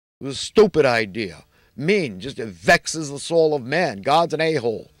It was a stupid idea. Mean, just it vexes the soul of man. God's an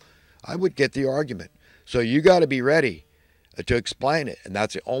a-hole. I would get the argument. So you got to be ready to explain it. And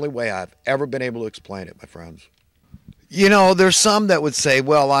that's the only way I've ever been able to explain it, my friends. You know, there's some that would say,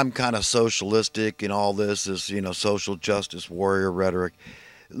 well, I'm kind of socialistic and all this is, social justice warrior rhetoric.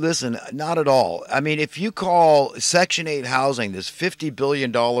 Listen, not at all. I mean, if you call Section 8 housing, this $50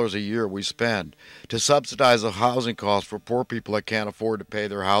 billion a year we spend to subsidize the housing costs for poor people that can't afford to pay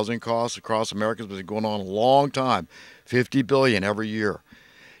their housing costs across America, it's been going on a long time, $50 billion every year.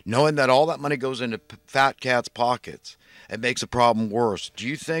 Knowing that all that money goes into fat cats' pockets, it makes the problem worse. Do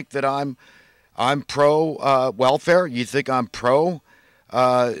you think that I'm pro welfare? You think I'm pro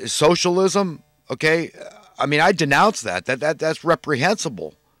socialism? Okay, I mean, I denounce that. That's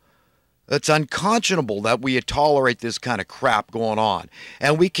reprehensible. It's unconscionable that we tolerate this kind of crap going on.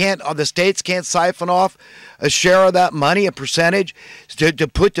 And we can't, the states can't siphon off a share of that money, a percentage,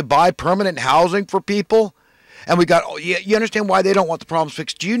 to buy permanent housing for people. And we got, you understand why they don't want the problems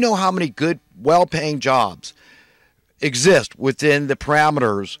fixed? Do you know how many good, well-paying jobs exist within the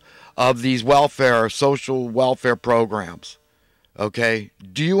parameters of these social welfare programs? Okay?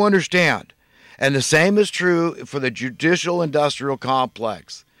 Do you understand? And the same is true for the judicial industrial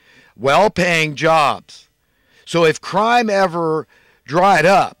complex. Well-paying jobs. So if crime ever dried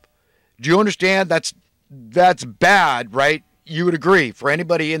up, do you understand that's bad, right? You would agree for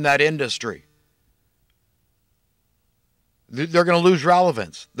anybody in that industry. They're going to lose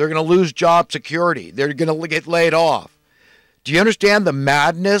relevance. They're going to lose job security. They're going to get laid off. Do you understand the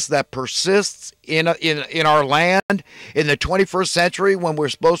madness that persists in our land in the 21st century when we're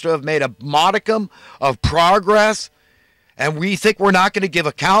supposed to have made a modicum of progress? And we think we're not going to give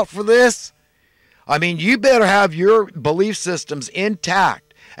account for this? I mean, you better have your belief systems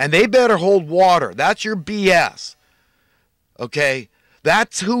intact, and they better hold water. That's your BS. Okay?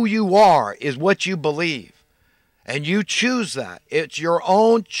 That's who you are, is what you believe. And you choose that. It's your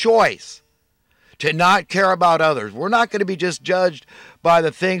own choice to not care about others. We're not going to be just judged by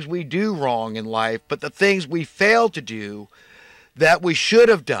the things we do wrong in life, but the things we fail to do that we should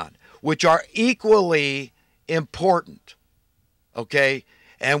have done, which are equally important. Okay?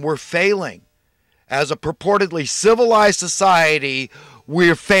 And we're failing. As a purportedly civilized society,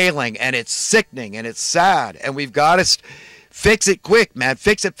 we're failing, and it's sickening, and it's sad, and we've got to fix it quick, man.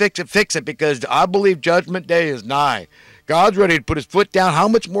 Fix it, because I believe Judgment Day is nigh. God's ready to put his foot down. How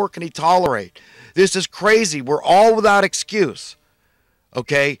much more can he tolerate? This is crazy. We're all without excuse.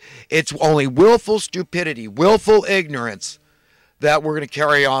 Okay? It's only willful stupidity, willful ignorance that we're going to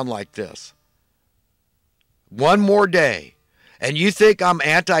carry on like this. One more day. And you think I'm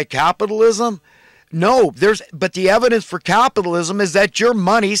anti-capitalism? No, but the evidence for capitalism is that your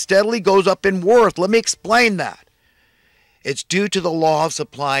money steadily goes up in worth. Let me explain that. It's due to the law of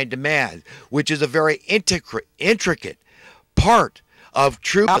supply and demand, which is a very intricate part of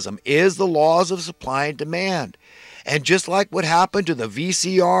true capitalism, is the laws of supply and demand. And just like what happened to the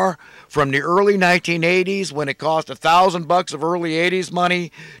VCR from the early 1980s when it cost $1,000 of early 80s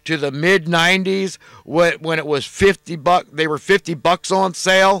money to the mid 90s when it was $50, they were $50 on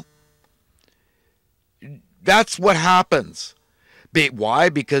sale. That's what happens. Why?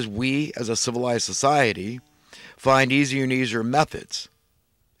 Because we as a civilized society find easier and easier methods.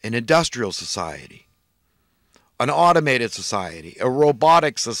 An industrial society, an automated society, a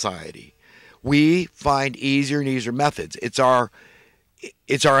robotic society. We find easier and easier methods. It's our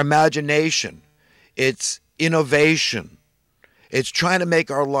imagination. It's innovation. It's trying to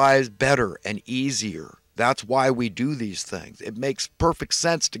make our lives better and easier. That's why we do these things. It makes perfect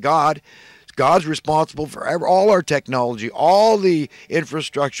sense to God. God's responsible for all our technology, all the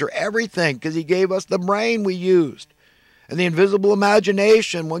infrastructure, everything, because he gave us the brain we used and the invisible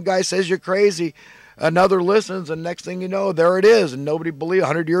imagination. One guy says you're crazy, another listens, and next thing you know, there it is. And nobody believed.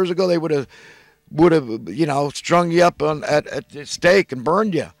 100 years ago, they would have strung you up at stake and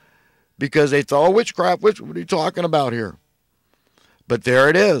burned you because they thought, witchcraft, what are you talking about here? But there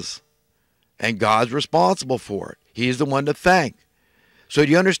it is. And God's responsible for it. He's the one to thank. So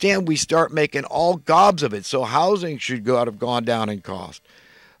do you understand? We start making all gobs of it. So housing should have gone down in cost.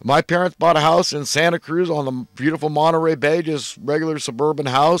 My parents bought a house in Santa Cruz on the beautiful Monterey Bay, just regular suburban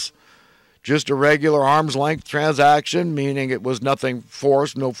house, just a regular arm's length transaction, meaning it was nothing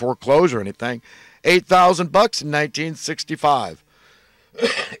forced, no foreclosure or anything. $8,000 in 1965.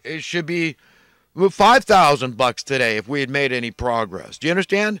 It should be $5,000 today if we had made any progress. Do you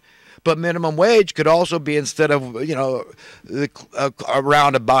understand? But minimum wage could also be, instead of, around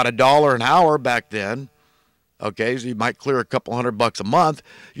about $1 an hour back then. Okay, so you might clear a couple $100 a month.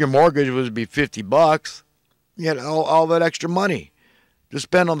 Your mortgage would be $50. You had all that extra money. to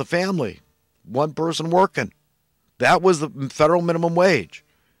spend on the family. One person working. That was the federal minimum wage.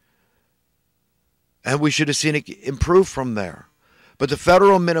 And we should have seen it improve from there. But the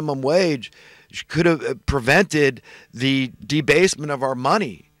federal minimum wage could have prevented the debasement of our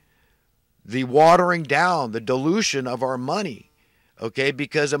money, the watering down, the dilution of our money. Okay,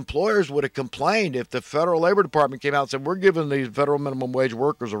 because employers would have complained if the Federal Labor Department came out and said, we're giving these federal minimum wage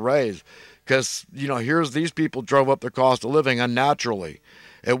workers a raise because, here's these people drove up their cost of living unnaturally.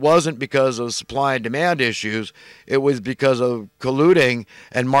 It wasn't because of supply and demand issues. It was because of colluding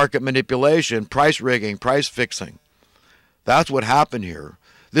and market manipulation, price rigging, price fixing. That's what happened here.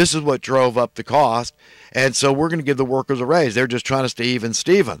 This is what drove up the cost. And so we're going to give the workers a raise. They're just trying to stay even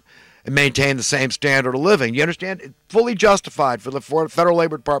Steven and maintain the same standard of living. You understand? It's fully justified for the Federal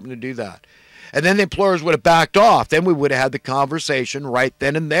Labor Department to do that. And then the employers would have backed off. Then we would have had the conversation right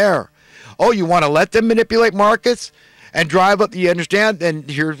then and there. Oh, you want to let them manipulate markets and drive up, you understand? Then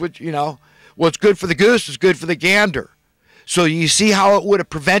here's what, what's good for the goose is good for the gander. So you see how it would have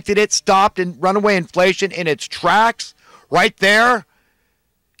prevented it, stopped and runaway inflation in its tracks right there?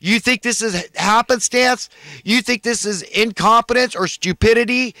 You think this is happenstance? You think this is incompetence or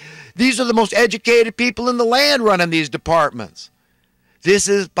stupidity? These are the most educated people in the land running these departments. This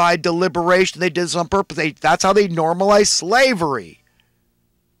is by deliberation. They did this on purpose. That's how they normalize slavery.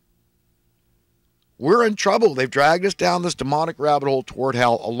 We're in trouble. They've dragged us down this demonic rabbit hole toward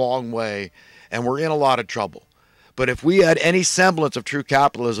hell a long way, and we're in a lot of trouble. But if we had any semblance of true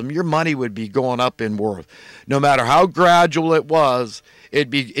capitalism, your money would be going up in worth. No matter how gradual it was,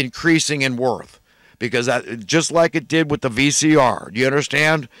 it'd be increasing in worth. Because that, just like it did with the VCR, do you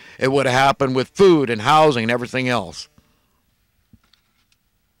understand? It would have happened with food and housing and everything else.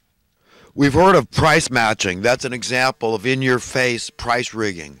 We've heard of price matching. That's an example of in-your-face price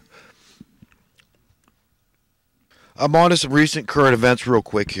rigging. I'm on to some recent current events real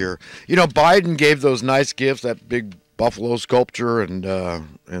quick here. Biden gave those nice gifts, that big buffalo sculpture and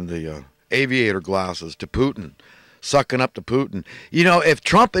the aviator glasses to Putin, sucking up to Putin. If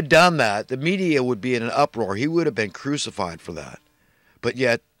Trump had done that, the media would be in an uproar. He would have been crucified for that. But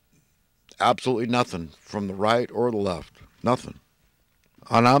yet, absolutely nothing from the right or the left. Nothing.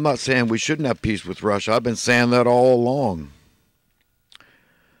 And I'm not saying we shouldn't have peace with Russia. I've been saying that all along.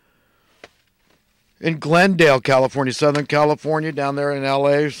 In Glendale, California, Southern California, down there in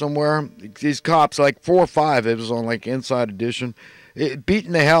L.A. somewhere, these cops, like 4 or 5, it was on like Inside Edition,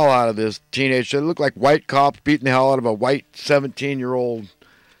 beating the hell out of this teenager. They looked like white cops beating the hell out of a white 17-year-old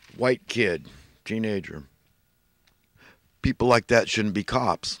white kid, teenager. People like that shouldn't be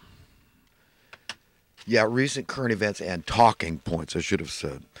cops. Yeah, recent current events and talking points, I should have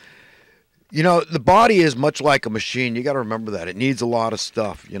said. The body is much like a machine. You got to remember that. It needs a lot of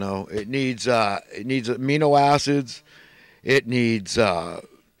stuff, It needs amino acids. It needs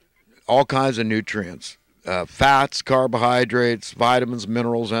all kinds of nutrients, fats, carbohydrates, vitamins,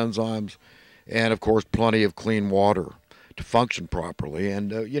 minerals, enzymes, and, of course, plenty of clean water to function properly.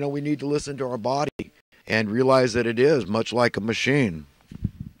 And, we need to listen to our body and realize that it is much like a machine.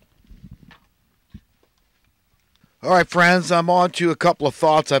 All right, friends, I'm on to a couple of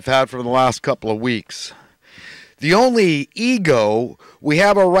thoughts I've had from the last couple of weeks. The only ego we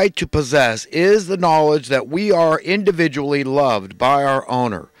have a right to possess is the knowledge that we are individually loved by our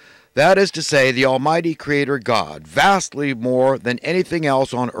owner. That is to say, the Almighty Creator God, vastly more than anything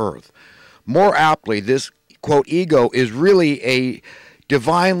else on earth. More aptly, this, quote, ego is really a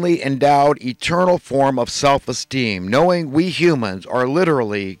divinely endowed eternal form of self-esteem, knowing we humans are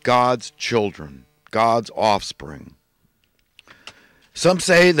literally God's children. God's offspring. Some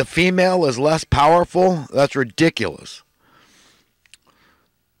say the female is less powerful. That's ridiculous.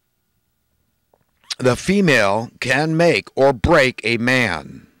 The female can make or break a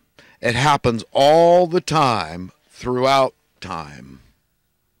man. It happens all the time, throughout time.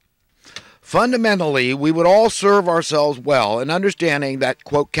 Fundamentally, we would all serve ourselves well in understanding that,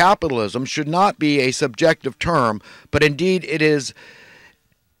 quote, capitalism should not be a subjective term, but indeed it is.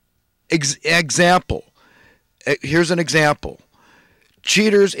 Example. Here's an example.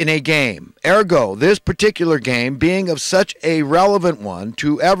 Cheaters in a game. Ergo, this particular game, being of such a relevant one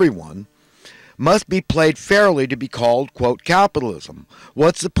to everyone, must be played fairly to be called, quote, capitalism.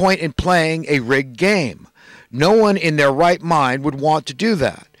 What's the point in playing a rigged game? No one in their right mind would want to do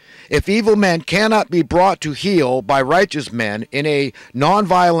that. If evil men cannot be brought to heel by righteous men in a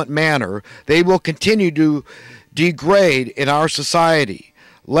nonviolent manner, they will continue to degrade in our society.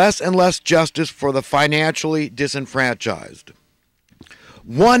 Less and less justice for the financially disenfranchised.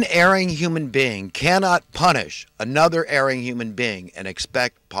 One erring human being cannot punish another erring human being and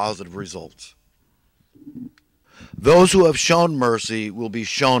expect positive results. Those who have shown mercy will be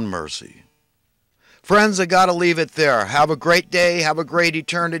shown mercy. Friends, I got to leave it there. Have a great day. Have a great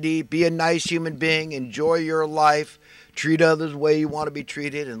eternity. Be a nice human being. Enjoy your life. Treat others the way you want to be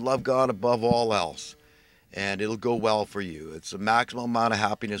treated, and love God above all else. And it'll go well for you. It's the maximum amount of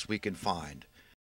happiness we can find.